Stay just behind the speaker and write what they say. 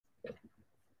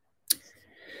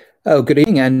Oh, good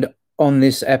evening. And on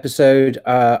this episode,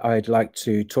 I'd like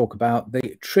to talk about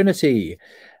the Trinity.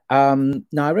 Now,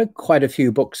 I read quite a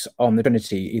few books on the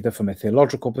Trinity, either from a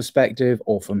theological perspective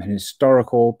or from an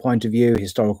historical point of view,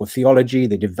 historical theology,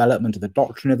 the development of the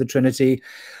doctrine of the Trinity,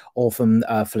 or from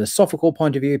a philosophical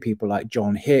point of view. People like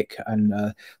John Hick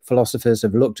and philosophers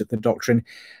have looked at the doctrine.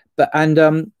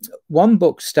 One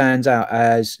book stands out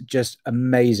as just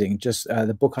amazing, just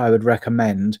the book I would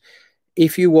recommend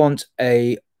if you want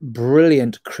a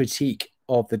brilliant critique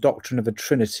of the doctrine of the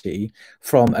Trinity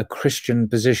from a Christian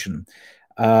position.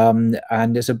 And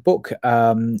it's a book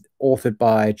authored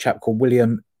by a chap called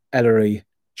William Ellery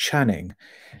Channing.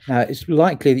 Now, it's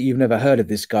likely that you've never heard of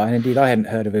this guy, and indeed I hadn't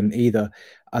heard of him either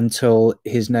until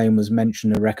his name was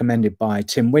mentioned and recommended by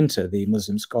Tim Winter, the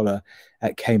Muslim scholar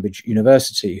at Cambridge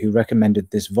University, who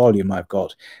recommended this volume I've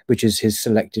got, which is his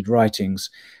selected writings.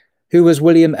 Who was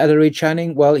William Ellery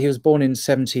Channing? Well, he was born in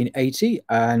 1780,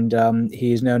 and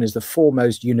he is known as the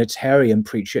foremost Unitarian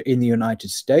preacher in the United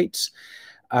States,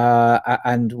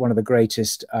 and one of the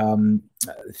greatest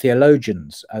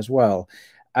theologians as well.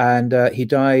 And he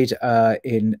died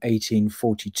in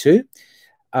 1842.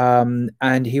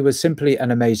 And he was simply an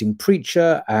amazing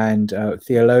preacher and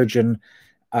theologian,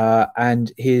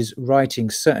 and his writing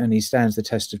certainly stands the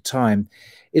test of time.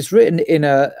 It's written in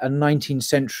a 19th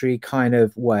century kind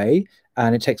of way,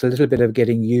 and it takes a little bit of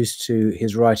getting used to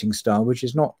his writing style, which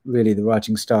is not really the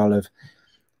writing style of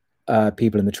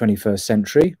people in the 21st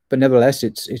century, but nevertheless,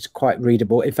 it's quite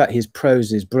readable. In fact, his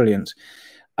prose is brilliant.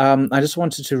 I just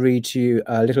wanted to read to you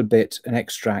a little bit, an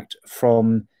extract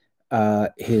from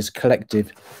his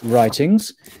collective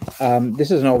writings.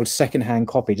 This is an old second-hand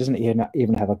copy, doesn't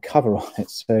even have a cover on it,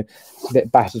 so it's a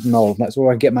bit battered and old, and that's all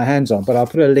I get my hands on. But I'll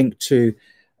put a link to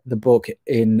the book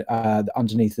in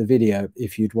underneath the video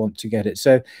if you'd want to get it.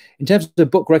 So in terms of the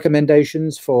book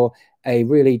recommendations for a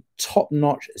really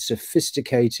top-notch,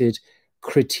 sophisticated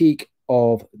critique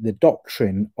of the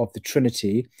doctrine of the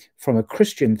Trinity from a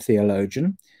Christian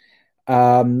theologian,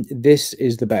 this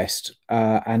is the best,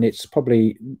 and it's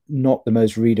probably not the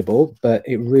most readable, but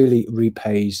it really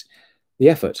repays the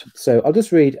effort. So I'll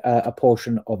just read a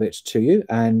portion of it to you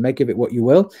and make of it what you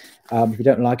will. If you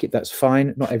don't like it, that's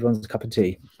fine. Not everyone's cup of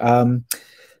tea. This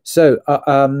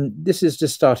is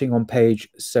just starting on page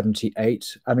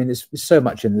 78. I mean, there's so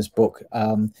much in this book.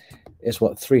 It's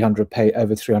what,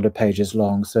 over 300 pages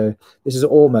long. So this is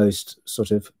almost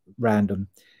sort of random.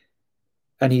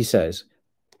 And he says,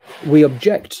 "We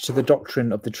object to the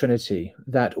doctrine of the Trinity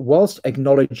that whilst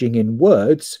acknowledging in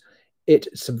words, it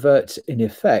subverts in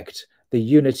effect the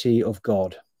unity of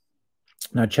God."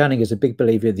 Now, Channing is a big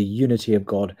believer in the unity of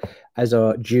God, as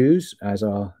are Jews, as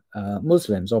are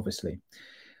Muslims, obviously.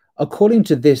 According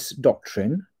to this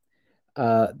doctrine,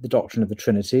 the doctrine of the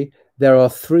Trinity, there are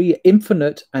three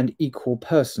infinite and equal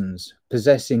persons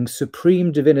possessing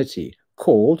supreme divinity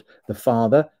called the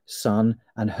Father, Son,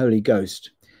 and Holy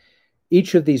Ghost.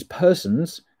 Each of these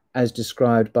persons, as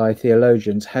described by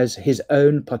theologians, has his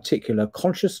own particular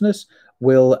consciousness,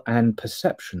 will, and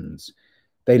perceptions.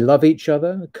 They love each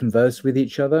other, converse with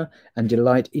each other, and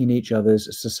delight in each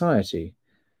other's society.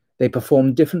 They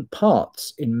perform different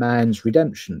parts in man's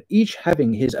redemption, each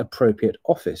having his appropriate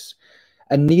office,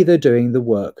 and neither doing the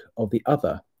work of the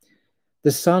other.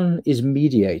 The Son is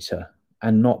mediator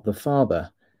and not the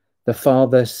Father. The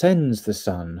Father sends the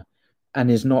Son and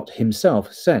is not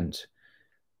himself sent,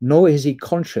 nor is he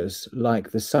conscious, like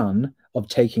the Son, of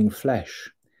taking flesh.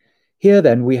 Here,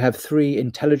 then, we have three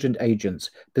intelligent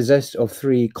agents possessed of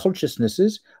three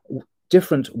consciousnesses,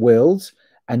 different wills,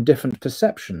 and different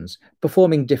perceptions,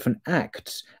 performing different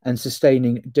acts and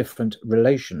sustaining different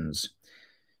relations.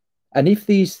 And if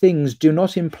these things do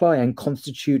not imply and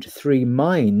constitute three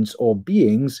minds or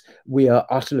beings, we are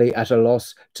utterly at a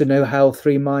loss to know how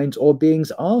three minds or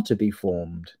beings are to be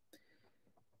formed.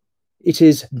 It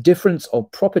is difference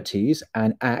of properties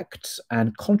and acts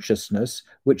and consciousness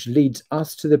which leads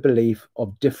us to the belief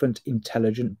of different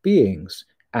intelligent beings.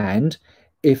 And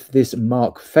if this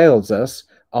mark fails us,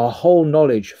 our whole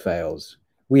knowledge fails.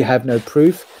 We have no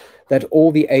proof that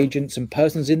all the agents and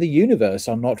persons in the universe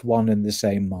are not one and the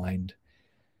same mind.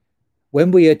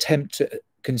 When we attempt to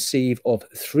conceive of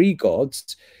three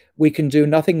gods, we can do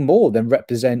nothing more than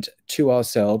represent to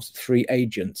ourselves three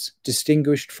agents,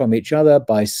 distinguished from each other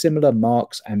by similar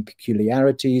marks and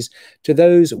peculiarities to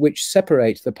those which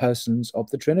separate the persons of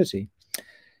the Trinity.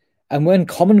 And when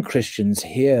common Christians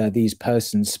hear these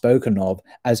persons spoken of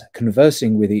as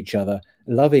conversing with each other,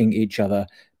 loving each other,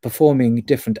 performing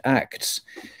different acts,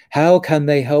 how can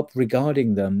they help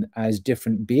regarding them as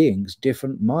different beings,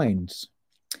 different minds?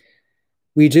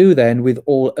 We do then, with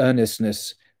all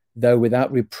earnestness, though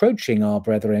without reproaching our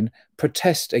brethren,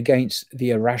 protest against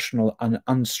the irrational and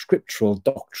unscriptural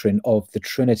doctrine of the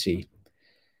Trinity.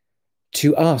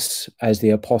 To us, as the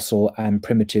apostle and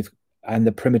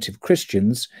the primitive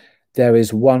Christians, there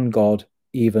is one God,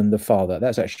 even the Father.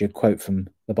 That's actually a quote from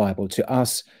the Bible. To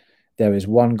us, there is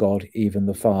one God, even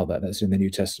the Father. That's in the New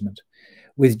Testament.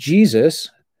 With Jesus,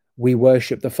 we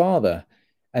worship the Father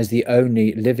as the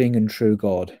only living and true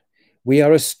God. We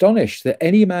are astonished that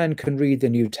any man can read the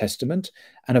New Testament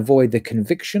and avoid the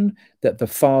conviction that the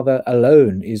Father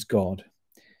alone is God.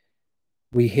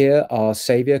 We hear our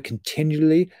Saviour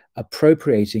continually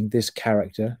appropriating this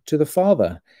character to the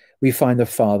Father. We find the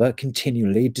Father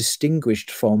continually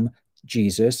distinguished from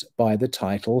Jesus by the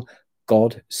title,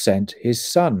 God sent his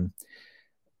Son.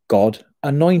 God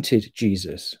anointed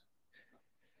Jesus.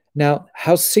 Now,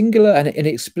 how singular and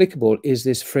inexplicable is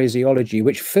this phraseology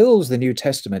which fills the New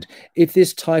Testament if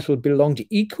this title belonged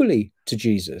equally to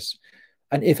Jesus,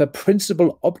 and if a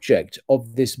principal object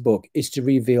of this book is to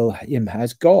reveal him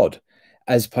as God,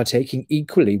 as partaking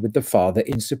equally with the Father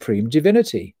in supreme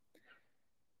divinity.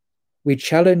 We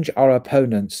challenge our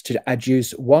opponents to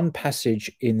adduce one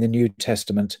passage in the New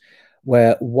Testament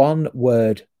where one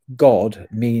word God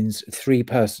means three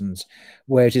persons,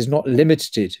 where it is not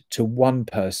limited to one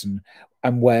person,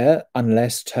 and where,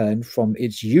 unless turned from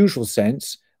its usual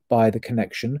sense by the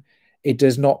connection, it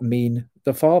does not mean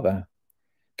the Father.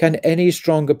 Can any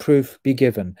stronger proof be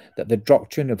given that the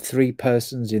doctrine of three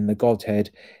persons in the Godhead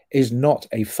is not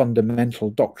a fundamental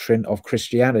doctrine of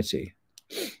Christianity?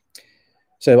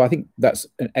 So I think that's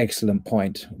an excellent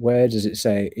point. Where does it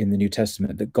say in the New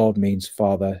Testament that God means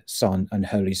Father, Son, and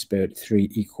Holy Spirit, three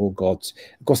equal gods?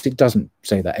 Of course, it doesn't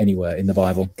say that anywhere in the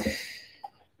Bible.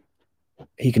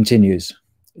 He continues,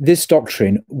 this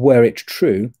doctrine, were it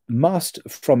true, must,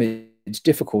 from its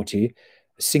difficulty,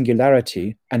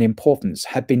 singularity, and importance,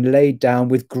 have been laid down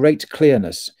with great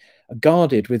clearness,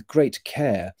 guarded with great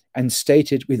care, and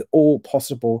stated with all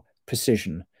possible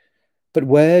precision. But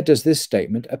where does this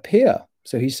statement appear?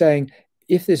 So he's saying,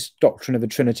 if this doctrine of the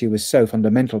Trinity was so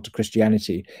fundamental to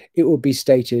Christianity, it would be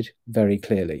stated very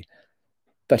clearly.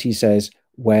 But he says,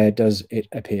 where does it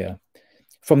appear?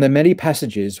 From the many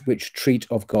passages which treat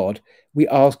of God, we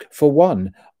ask for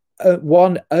one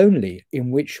only, in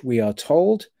which we are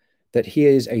told that he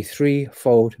is a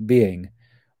threefold being,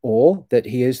 or that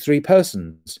he is three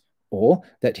persons, or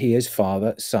that he is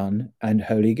Father, Son, and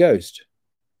Holy Ghost.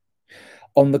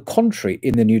 On the contrary,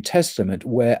 in the New Testament,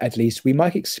 where at least we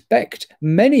might expect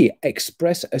many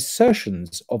express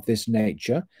assertions of this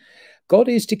nature, God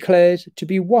is declared to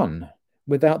be one,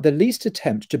 without the least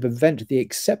attempt to prevent the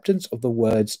acceptance of the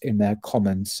words in their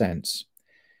common sense.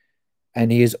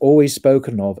 And he is always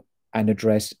spoken of and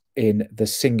addressed in the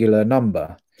singular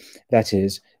number, that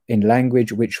is, in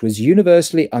language which was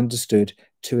universally understood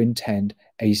to intend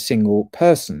a single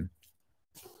person,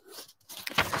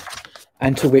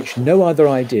 and to which no other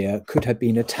idea could have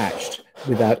been attached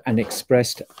without an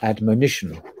expressed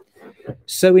admonition.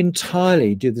 So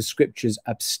entirely do the scriptures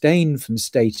abstain from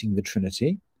stating the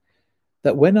Trinity,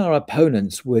 that when our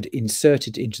opponents would insert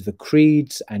it into the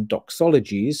creeds and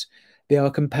doxologies, they are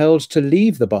compelled to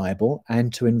leave the Bible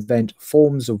and to invent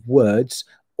forms of words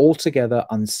altogether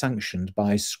unsanctioned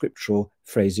by scriptural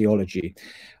phraseology.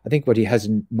 I think what he has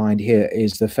in mind here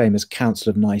is the famous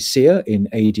Council of Nicaea in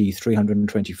AD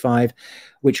 325,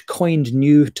 which coined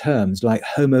new terms like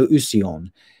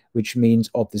homoousion, which means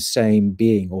of the same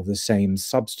being or the same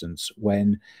substance,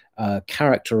 when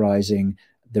characterizing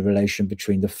the relation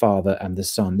between the Father and the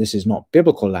Son. This is not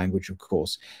biblical language, of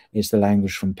course. It's the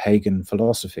language from pagan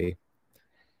philosophy.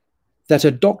 That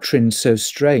a doctrine so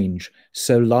strange,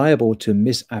 so liable to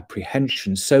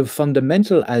misapprehension, so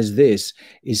fundamental as this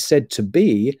is said to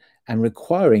be, and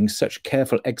requiring such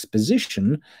careful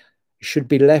exposition, should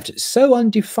be left so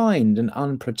undefined and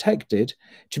unprotected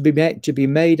to be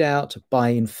made out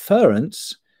by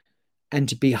inference and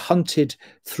to be hunted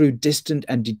through distant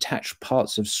and detached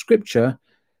parts of Scripture,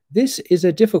 this is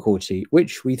a difficulty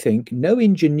which we think no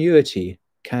ingenuity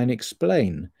can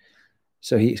explain.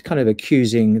 So he's kind of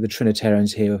accusing the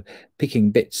Trinitarians here of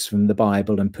picking bits from the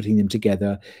Bible and putting them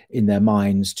together in their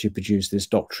minds to produce this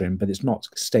doctrine, but it's not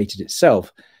stated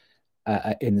itself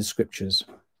in the scriptures.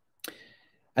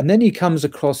 And then he comes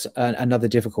across another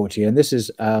difficulty, and this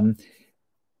is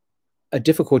a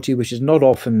difficulty which is not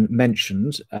often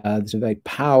mentioned. It's a very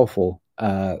powerful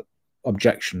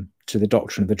objection to the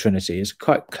doctrine of the Trinity. It's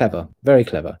quite clever, very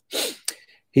clever.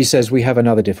 He says, we have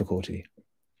another difficulty.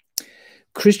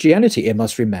 Christianity, it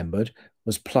must be remembered,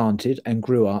 was planted and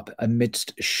grew up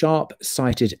amidst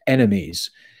sharp-sighted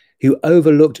enemies who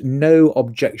overlooked no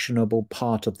objectionable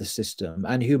part of the system,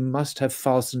 and who must have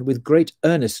fastened with great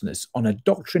earnestness on a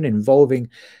doctrine involving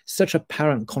such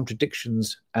apparent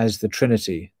contradictions as the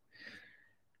Trinity.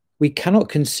 We cannot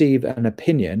conceive an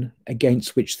opinion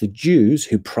against which the Jews,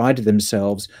 who prided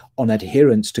themselves on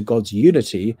adherence to God's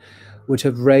unity, would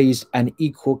have raised an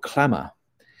equal clamor.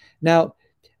 Now,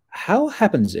 how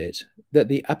happens it that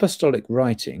the apostolic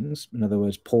writings, in other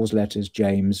words, Paul's letters,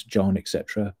 James, John,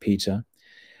 etc., Peter,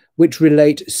 which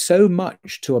relate so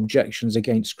much to objections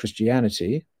against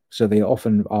Christianity, so they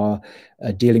often are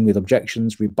dealing with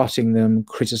objections, rebutting them,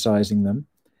 criticizing them,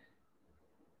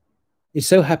 it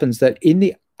so happens that in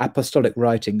the apostolic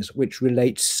writings, which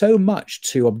relate so much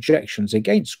to objections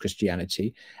against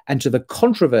Christianity and to the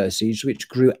controversies which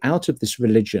grew out of this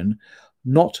religion,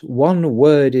 not one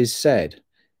word is said,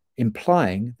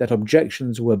 implying that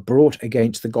objections were brought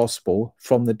against the gospel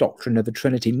from the doctrine of the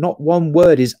Trinity. Not one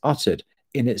word is uttered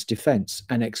in its defense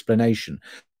and explanation,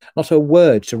 not a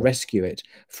word to rescue it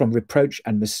from reproach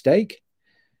and mistake.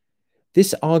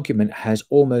 This argument has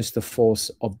almost the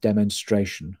force of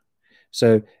demonstration.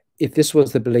 So if this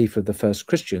was the belief of the first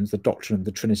Christians, the doctrine of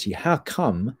the Trinity, how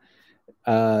come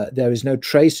there is no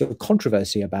trace of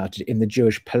controversy about it in the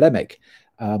Jewish polemic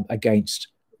against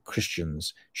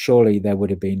Christians? Surely there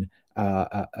would have been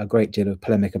a great deal of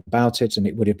polemic about it, and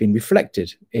it would have been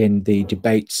reflected in the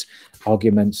debates,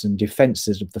 arguments, and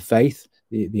defenses of the faith,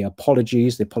 the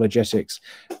apologies, the apologetics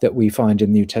that we find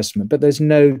in the New Testament. But there's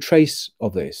no trace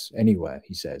of this anywhere,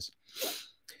 he says.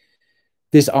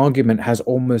 This argument has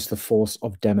almost the force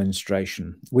of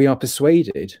demonstration. We are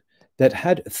persuaded that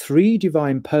had three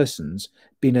divine persons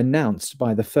been announced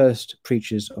by the first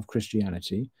preachers of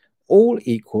Christianity, all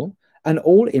equal and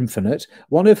all infinite,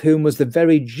 one of whom was the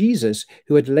very Jesus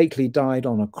who had lately died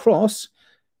on a cross,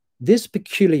 this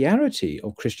peculiarity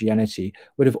of Christianity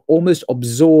would have almost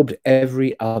absorbed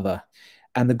every other.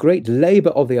 And the great labor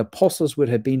of the apostles would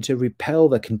have been to repel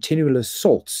the continual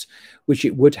assaults which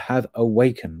it would have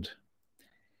awakened.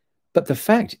 But the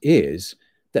fact is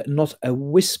that not a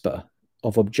whisper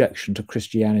of objection to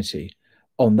Christianity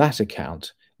on that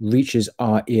account reaches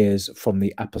our ears from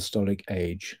the apostolic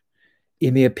age.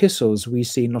 In the epistles, we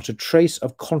see not a trace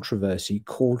of controversy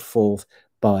called forth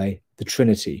by the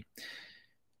Trinity.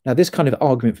 Now, this kind of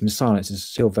argument from silence is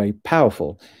still very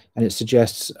powerful, and it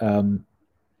suggests that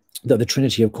the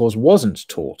Trinity, of course, wasn't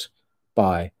taught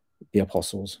by the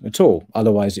apostles at all.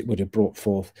 Otherwise, it would have brought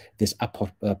forth this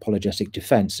apologetic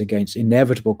defense against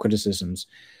inevitable criticisms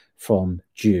from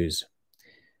Jews.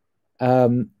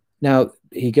 Now,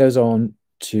 he goes on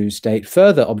to state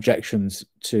further objections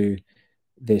to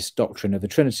this doctrine of the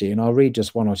Trinity, and I'll read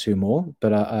just one or two more,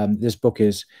 but this book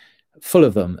is full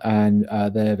of them, and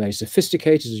they're very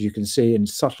sophisticated, as you can see, and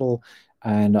subtle,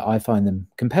 and I find them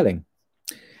compelling.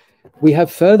 We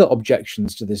have further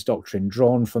objections to this doctrine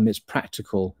drawn from its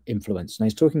practical influence. And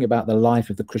he's talking about the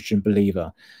life of the Christian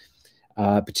believer,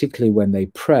 particularly when they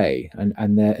pray and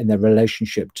in their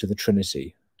relationship to the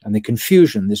Trinity and the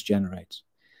confusion this generates.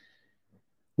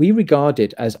 We regard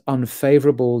it as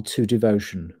unfavorable to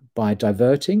devotion by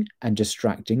diverting and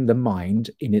distracting the mind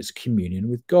in its communion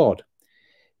with God.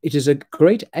 It is a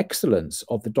great excellence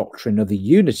of the doctrine of the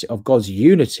unity of God's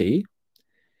unity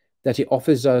that it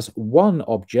offers us one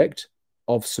object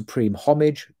of supreme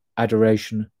homage,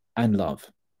 adoration, and love.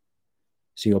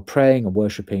 So you're praying and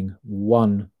worshipping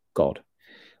one God,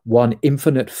 one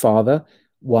infinite Father,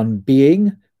 one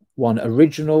being, one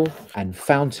original and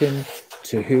fountain,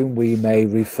 to whom we may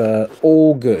refer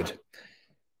all good,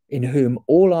 in whom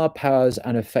all our powers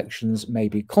and affections may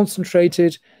be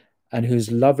concentrated, and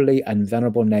whose lovely and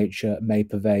venerable nature may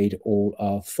pervade all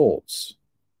our thoughts.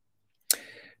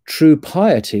 True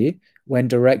piety, when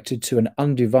directed to an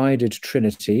undivided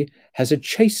Trinity, has a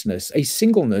chasteness, a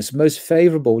singleness most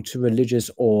favorable to religious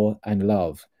awe and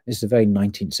love. This is a very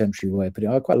 19th century way of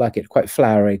putting it. I quite like it, quite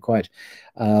flowery, quite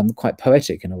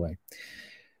poetic in a way.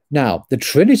 Now, the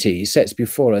Trinity sets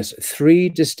before us three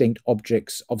distinct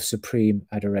objects of supreme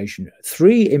adoration,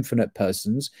 three infinite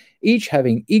persons, each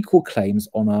having equal claims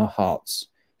on our hearts,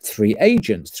 three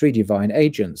agents, three divine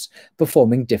agents,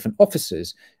 performing different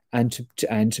offices, and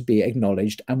to be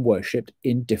acknowledged and worshipped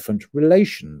in different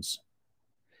relations.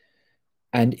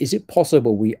 And is it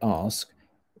possible, we ask,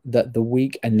 that the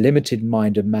weak and limited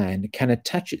mind of man can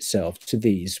attach itself to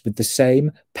these with the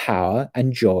same power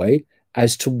and joy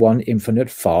as to one infinite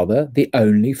Father, the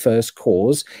only first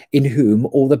cause, in whom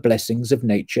all the blessings of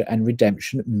nature and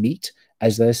redemption meet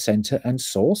as their center and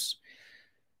source?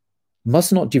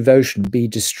 Must not devotion be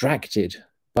distracted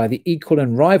by the equal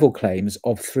and rival claims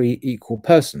of three equal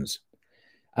persons?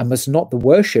 and must not the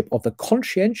worship of the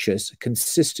conscientious,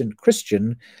 consistent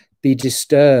Christian be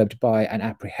disturbed by an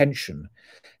apprehension,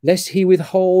 lest he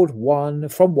withhold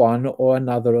from one or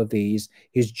another of these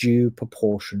his due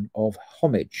proportion of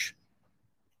homage.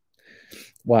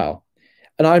 Wow.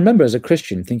 And I remember as a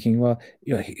Christian thinking, well,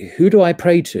 who do I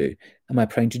pray to? Am I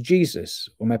praying to Jesus?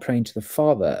 Or am I praying to the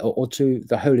Father or to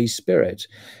the Holy Spirit?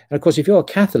 And of course, if you're a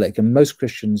Catholic, and most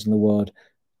Christians in the world,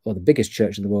 or the biggest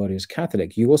church in the world is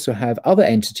Catholic, you also have other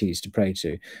entities to pray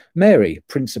to. Mary,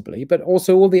 principally, but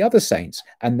also all the other saints,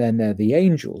 and then there are the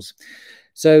angels.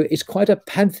 So it's quite a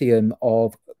pantheon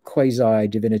of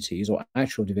quasi-divinities or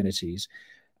actual divinities.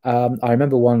 I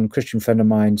remember one Christian friend of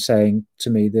mine saying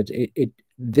to me that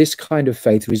this kind of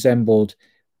faith resembled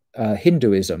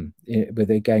Hinduism,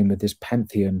 with this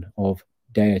pantheon of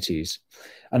deities.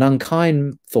 An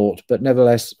unkind thought, but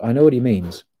nevertheless, I know what he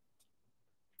means.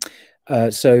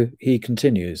 So he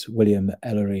continues, William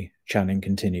Ellery Channing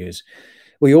continues,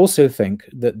 we also think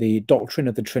that the doctrine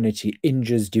of the Trinity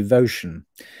injures devotion,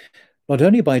 not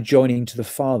only by joining to the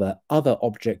Father other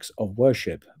objects of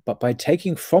worship, but by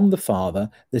taking from the Father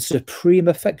the supreme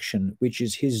affection which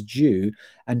is his due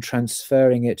and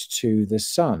transferring it to the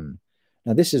Son.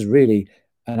 Now, this is really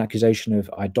an accusation of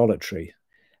idolatry,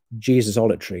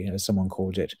 Jesusolatry, as someone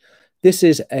called it. This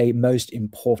is a most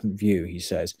important view, he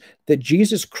says, that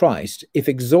Jesus Christ, if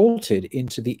exalted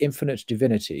into the infinite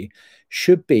divinity,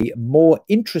 should be more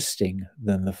interesting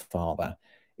than the Father,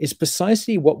 is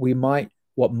precisely what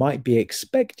might be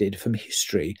expected from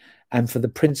history and for the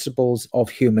principles of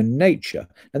human nature.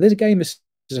 Now, this again is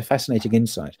a fascinating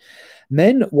insight.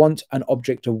 Men want an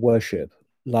object of worship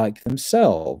like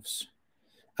themselves.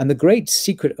 And the great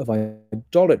secret of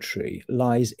idolatry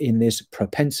lies in this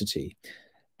propensity.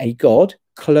 A God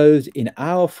clothed in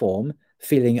our form,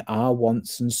 feeling our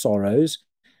wants and sorrows,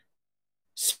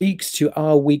 speaks to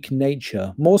our weak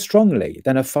nature more strongly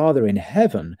than a Father in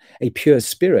heaven, a pure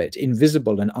spirit,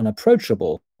 invisible and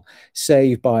unapproachable,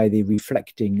 save by the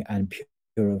reflecting and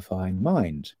purifying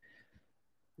mind.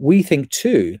 We think,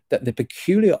 too, that the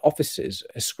peculiar offices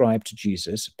ascribed to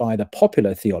Jesus by the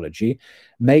popular theology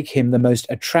make him the most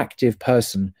attractive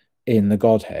person in the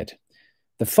Godhead.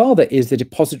 The Father is the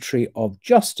depository of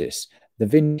justice, the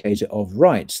vindicator of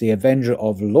rights, the avenger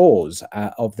of laws,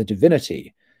 of the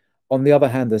divinity. On the other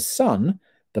hand, the Son,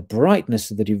 the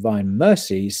brightness of the divine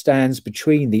mercy, stands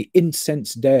between the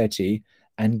incensed deity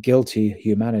and guilty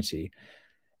humanity,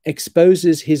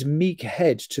 exposes his meek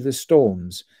head to the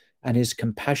storms and his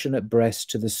compassionate breast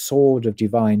to the sword of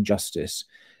divine justice,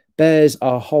 bears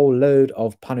our whole load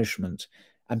of punishment,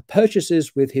 and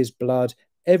purchases with his blood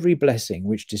every blessing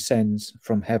which descends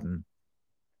from heaven.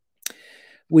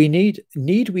 Need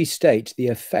we state the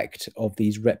effect of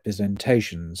these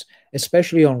representations,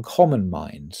 especially on common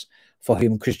minds, for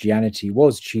whom Christianity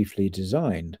was chiefly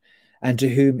designed, and to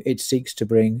whom it seeks to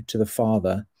bring to the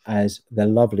Father as the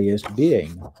loveliest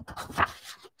being?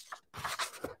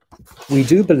 We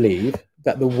do believe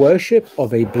that the worship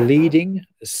of a bleeding,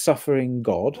 suffering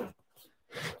God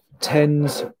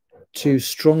tends to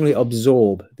strongly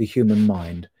absorb the human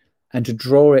mind and to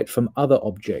draw it from other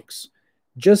objects,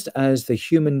 just as the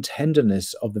human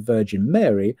tenderness of the Virgin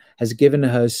Mary has given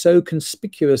her so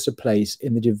conspicuous a place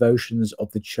in the devotions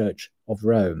of the Church of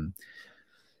Rome.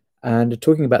 And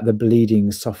talking about the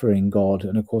bleeding, suffering God,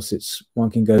 and of course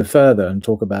one can go further and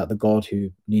talk about the God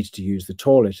who needs to use the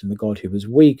toilet, and the God who was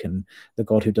weak, and the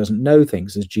God who doesn't know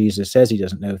things, as Jesus says he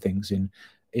doesn't know things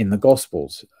in the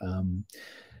Gospels.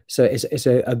 So it's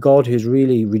a God who's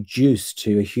really reduced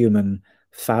to a human,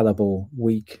 fallible,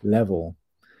 weak level.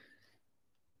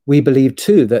 We believe,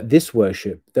 too, that this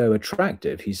worship, though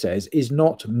attractive, he says, is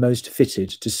not most fitted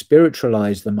to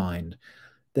spiritualize the mind,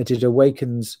 that it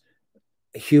awakens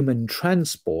human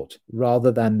transport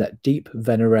rather than that deep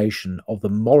veneration of the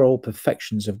moral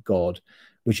perfections of God,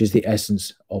 which is the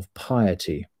essence of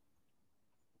piety.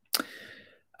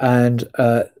 And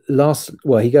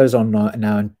he goes on now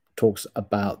and talks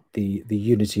about the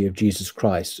unity of Jesus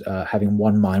Christ, having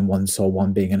one mind, one soul,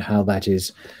 one being, and how that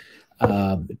is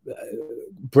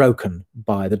broken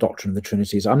by the doctrine of the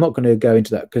Trinities. I'm not going to go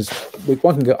into that because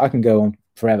I can go on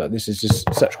forever. This is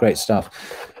just such great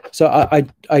stuff. So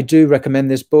I do recommend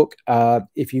this book.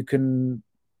 If you can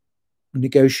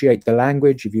negotiate the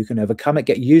language, if you can overcome it,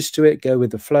 get used to it, go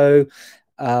with the flow,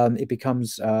 it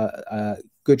becomes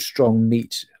good, strong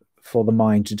meat for the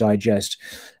mind to digest.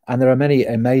 And there are many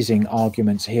amazing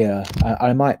arguments here.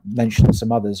 I might mention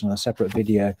some others on a separate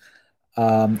video,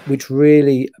 which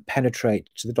really penetrate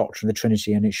to the doctrine of the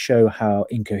Trinity, and it show how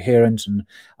incoherent and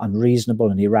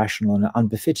unreasonable and irrational and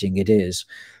unbefitting it is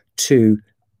to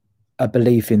a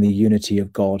belief in the unity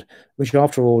of God, which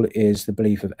after all is the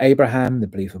belief of Abraham, the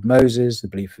belief of Moses, the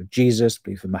belief of Jesus, the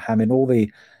belief of Muhammad, all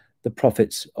the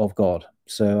prophets of God.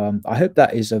 So I hope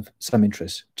that is of some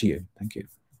interest to you. Thank you.